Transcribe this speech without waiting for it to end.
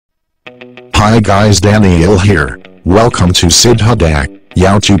Hi guys, Daniel here. Welcome to SidhuDa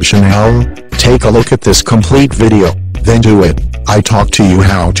YouTube channel. Take a look at this complete video, then do it. I talk to you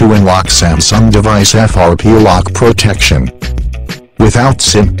how to unlock Samsung device FRP lock protection. Without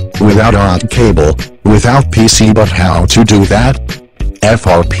SIM, without odd cable, without PC, but how to do that?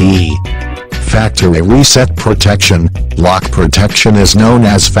 FRP. Factory Reset Protection. Lock protection is known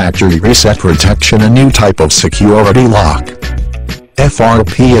as Factory Reset Protection, a new type of security lock.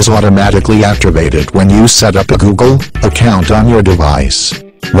 FRP is automatically activated when you set up a Google account on your device.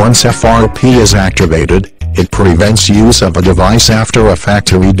 Once FRP is activated, it prevents use of a device after a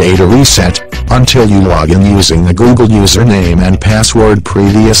factory data reset, until you log in using the Google username and password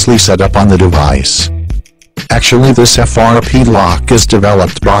previously set up on the device. Actually, this FRP lock is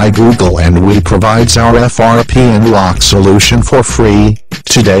developed by Google and we provides our FRP and lock solution for free.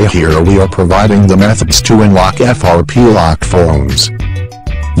 Today here we are providing the methods to unlock FRP locked phones.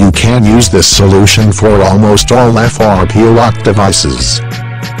 You can use this solution for almost all FRP locked devices.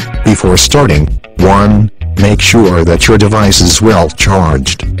 Before starting, 1. Make sure that your device is well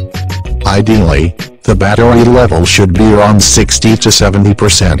charged. Ideally, the battery level should be around 60 to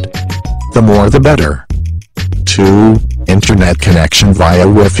 70%. The more the better. 2. Internet connection via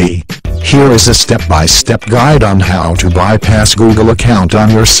Wi-Fi. Here is a step-by-step guide on how to bypass Google account on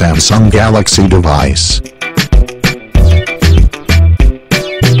your Samsung Galaxy device.